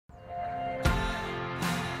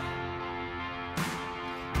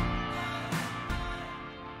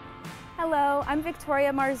Hello, I'm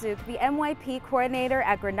Victoria Marzouk, the MYP coordinator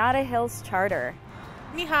at Granada Hills Charter.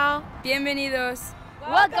 Ni hao. Bienvenidos.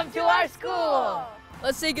 Welcome to our school.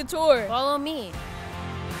 Let's take a tour. Follow me.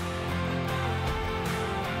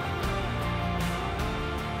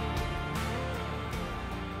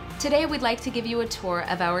 Today we'd like to give you a tour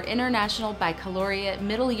of our International Baccalaureate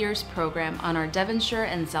Middle Years program on our Devonshire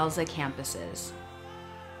and Zelza campuses.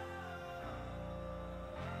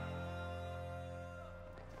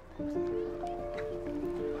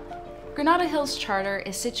 Granada Hills Charter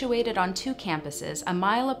is situated on two campuses, a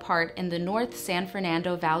mile apart in the North San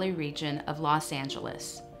Fernando Valley region of Los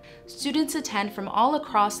Angeles. Students attend from all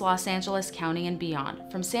across Los Angeles County and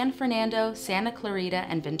beyond, from San Fernando, Santa Clarita,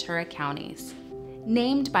 and Ventura counties.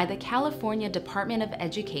 Named by the California Department of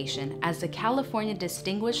Education as the California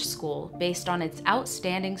Distinguished School based on its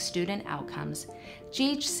outstanding student outcomes,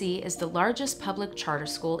 GHC is the largest public charter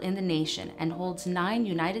school in the nation and holds 9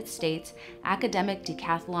 United States Academic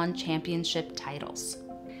Decathlon Championship titles.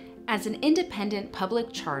 As an independent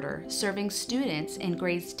public charter serving students in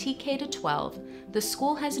grades TK to 12, the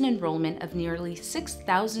school has an enrollment of nearly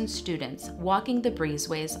 6,000 students walking the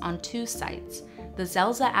breezeways on 2 sites, the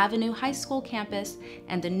Zelza Avenue High School campus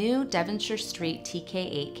and the new Devonshire Street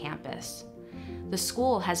TK8 campus. The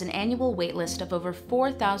school has an annual waitlist of over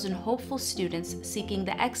 4,000 hopeful students seeking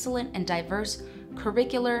the excellent and diverse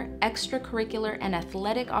curricular, extracurricular, and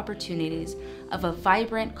athletic opportunities of a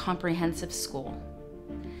vibrant, comprehensive school.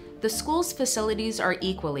 The school's facilities are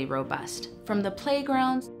equally robust, from the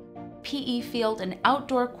playgrounds, PE field, and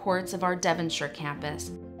outdoor courts of our Devonshire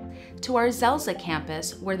campus, to our Zelza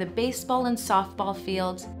campus, where the baseball and softball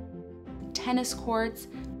fields, tennis courts,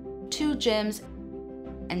 2 gyms,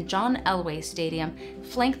 and John Elway Stadium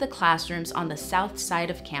flank the classrooms on the south side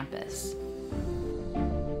of campus.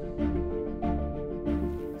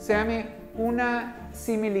 Sammy, una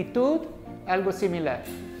similitud, algo similar.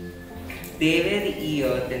 David y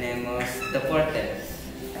yo tenemos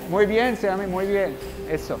deportes. Muy bien, Sammy, muy bien.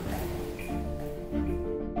 Eso.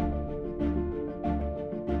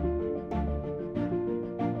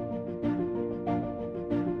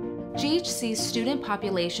 GHC's student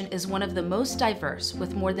population is one of the most diverse,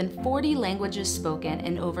 with more than 40 languages spoken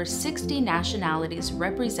and over 60 nationalities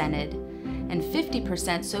represented, and 50%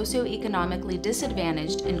 socioeconomically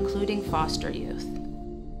disadvantaged, including foster youth.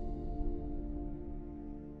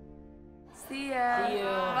 See ya. See you.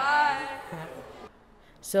 Bye.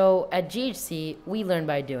 So at GHC, we learn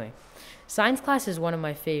by doing. Science class is one of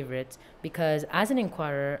my favorites because as an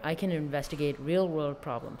inquirer, I can investigate real-world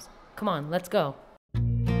problems. Come on, let's go.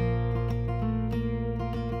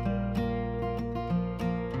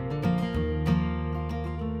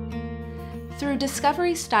 Through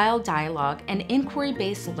discovery-style dialogue and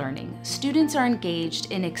inquiry-based learning, students are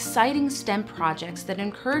engaged in exciting STEM projects that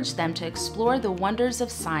encourage them to explore the wonders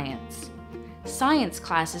of science. Science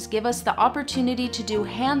classes give us the opportunity to do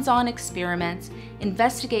hands-on experiments,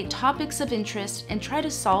 investigate topics of interest, and try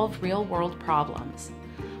to solve real-world problems.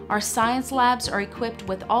 Our science labs are equipped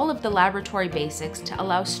with all of the laboratory basics to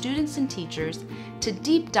allow students and teachers to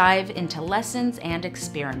deep dive into lessons and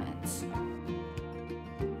experiments.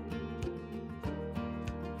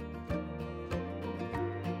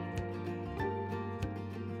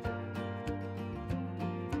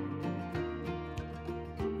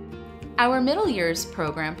 Our Middle Years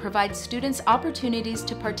program provides students opportunities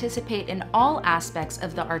to participate in all aspects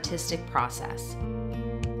of the artistic process.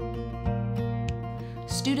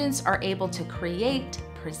 Students are able to create,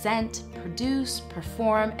 present, produce,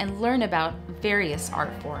 perform, and learn about various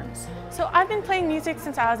art forms. So I've been playing music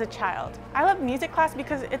since I was a child. I love music class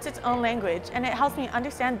because it's its own language and it helps me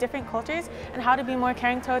understand different cultures and how to be more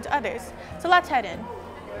caring towards others. So let's head in.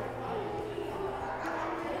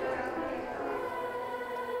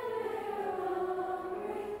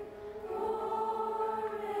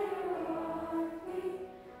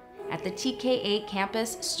 At the TK8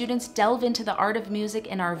 campus, students delve into the art of music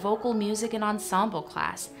in our vocal music and ensemble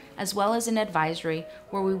class, as well as an advisory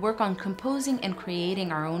where we work on composing and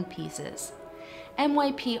creating our own pieces.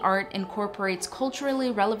 MYP Art incorporates culturally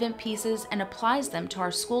relevant pieces and applies them to our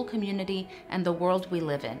school community and the world we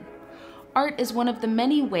live in. Art is one of the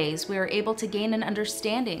many ways we are able to gain an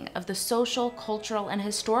understanding of the social, cultural, and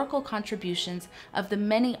historical contributions of the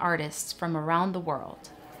many artists from around the world.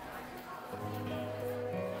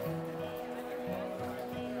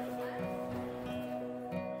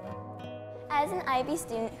 As an IB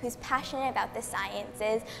student who's passionate about the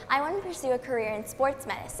sciences, I want to pursue a career in sports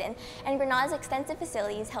medicine, and Granada's extensive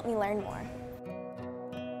facilities help me learn more.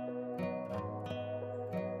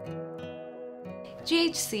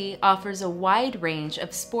 GHC offers a wide range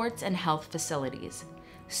of sports and health facilities.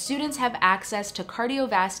 Students have access to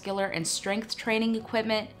cardiovascular and strength training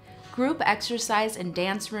equipment, group exercise and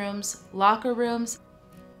dance rooms, locker rooms,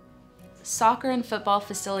 soccer and football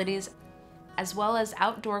facilities, as well as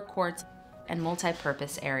outdoor courts and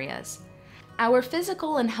multi-purpose areas. Our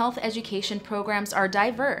physical and health education programs are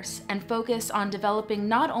diverse and focus on developing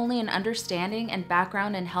not only an understanding and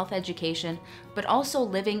background in health education, but also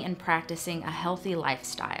living and practicing a healthy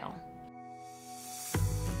lifestyle.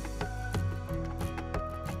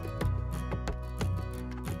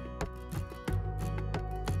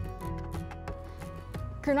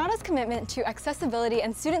 Granada's commitment to accessibility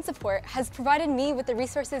and student support has provided me with the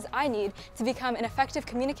resources I need to become an effective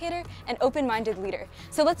communicator and open-minded leader.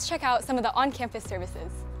 So let's check out some of the on-campus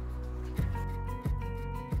services.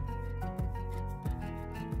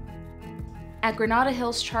 At Granada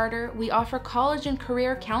Hills Charter, we offer college and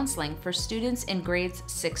career counseling for students in grades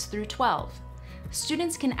 6 through 12.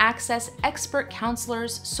 Students can access expert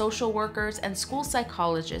counselors, social workers, and school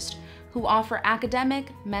psychologists who offer academic,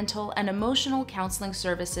 mental, and emotional counseling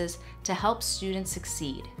services to help students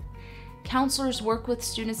succeed. Counselors work with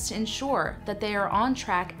students to ensure that they are on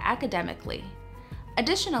track academically.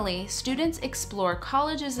 Additionally, students explore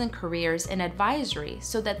colleges and careers in advisory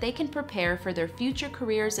so that they can prepare for their future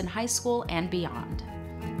careers in high school and beyond.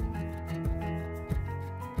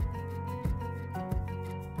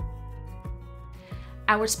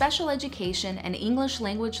 Our special education and English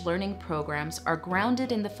language learning programs are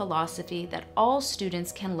grounded in the philosophy that all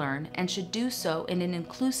students can learn and should do so in an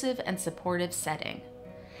inclusive and supportive setting.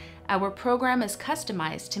 Our program is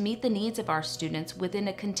customized to meet the needs of our students within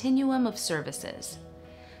a continuum of services.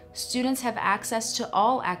 Students have access to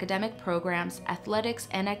all academic programs, athletics,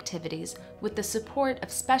 and activities with the support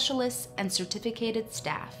of specialists and certificated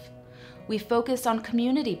staff. We focus on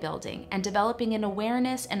community building and developing an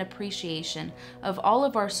awareness and appreciation of all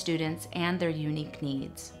of our students and their unique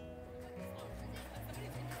needs.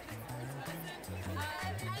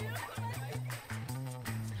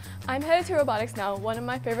 I'm headed to robotics now, one of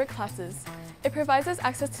my favorite classes. It provides us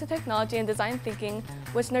access to technology and design thinking,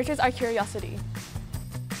 which nurtures our curiosity.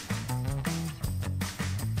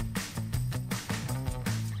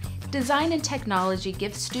 Design and technology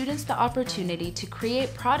gives students the opportunity to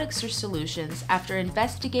create products or solutions after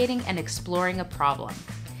investigating and exploring a problem.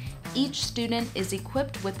 Each student is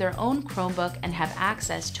equipped with their own Chromebook and have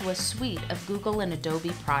access to a suite of Google and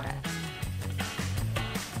Adobe products.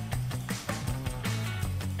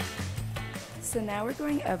 So now we're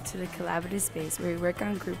going up to the collaborative space where we work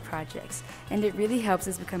on group projects, and it really helps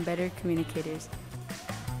us become better communicators.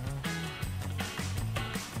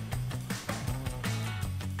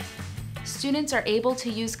 Students are able to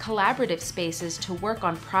use collaborative spaces to work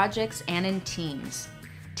on projects and in teams.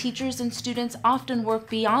 Teachers and students often work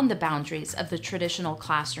beyond the boundaries of the traditional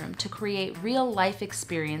classroom to create real-life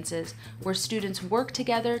experiences where students work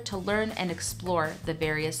together to learn and explore the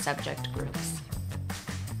various subject groups.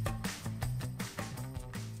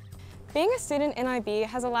 Being a student in IB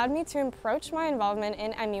has allowed me to approach my involvement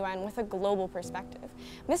in MUN with a global perspective.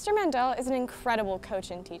 Mr. Mandel is an incredible coach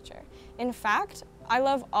and teacher. In fact, I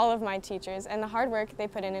love all of my teachers and the hard work they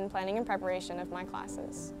put in planning and preparation of my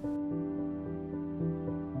classes.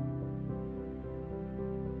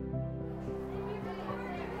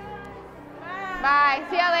 Bye.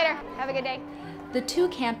 See y'all later. Have a good day. The two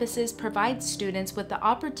campuses provide students with the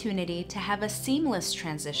opportunity to have a seamless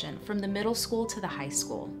transition from the middle school to the high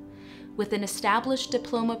school. With an established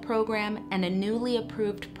diploma program and a newly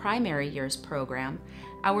approved primary years program,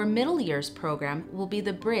 our middle years program will be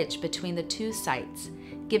the bridge between the two sites,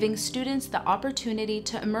 giving students the opportunity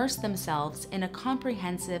to immerse themselves in a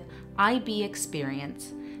comprehensive IB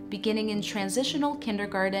experience, beginning in transitional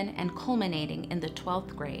kindergarten and culminating in the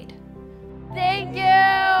 12th grade. Thank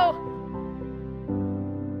you!